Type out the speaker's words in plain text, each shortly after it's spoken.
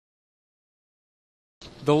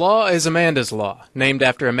The law is Amanda's Law, named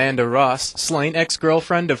after Amanda Ross, slain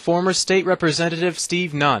ex-girlfriend of former state representative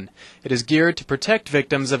Steve Nunn. It is geared to protect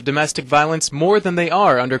victims of domestic violence more than they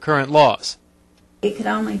are under current laws. It could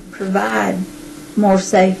only provide more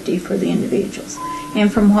safety for the individuals.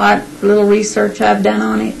 And from what little research I've done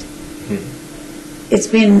on it, it's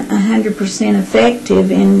been 100%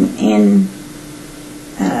 effective in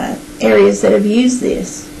areas that have used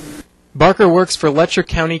this. Barker works for Letcher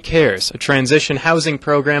County Cares, a transition housing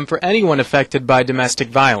program for anyone affected by domestic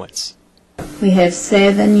violence. We have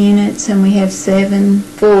 7 units and we have 7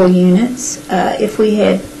 full units. If we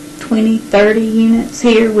had 20, 30 units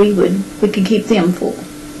here, we could keep them full.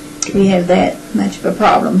 We have that much of a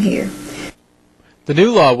problem here. The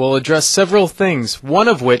new law will address several things, one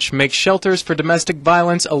of which makes shelters for domestic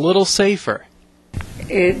violence a little safer.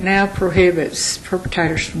 It now prohibits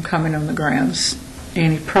perpetrators from coming on the grounds,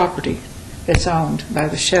 any property that's owned by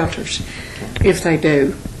the shelters. If they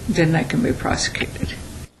do, then they can be prosecuted.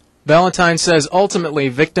 Valentine says ultimately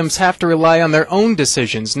victims have to rely on their own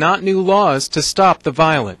decisions, not new laws, to stop the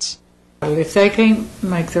violence. If they can't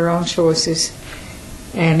make their own choices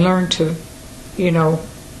and learn to,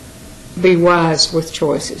 be wise with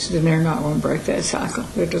choices, then they're not going to break that cycle.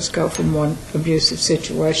 They'll just go from one abusive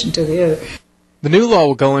situation to the other. The new law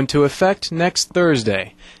will go into effect next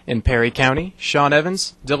Thursday. In Perry County, Sean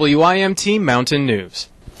Evans, WYMT Mountain News.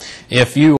 If you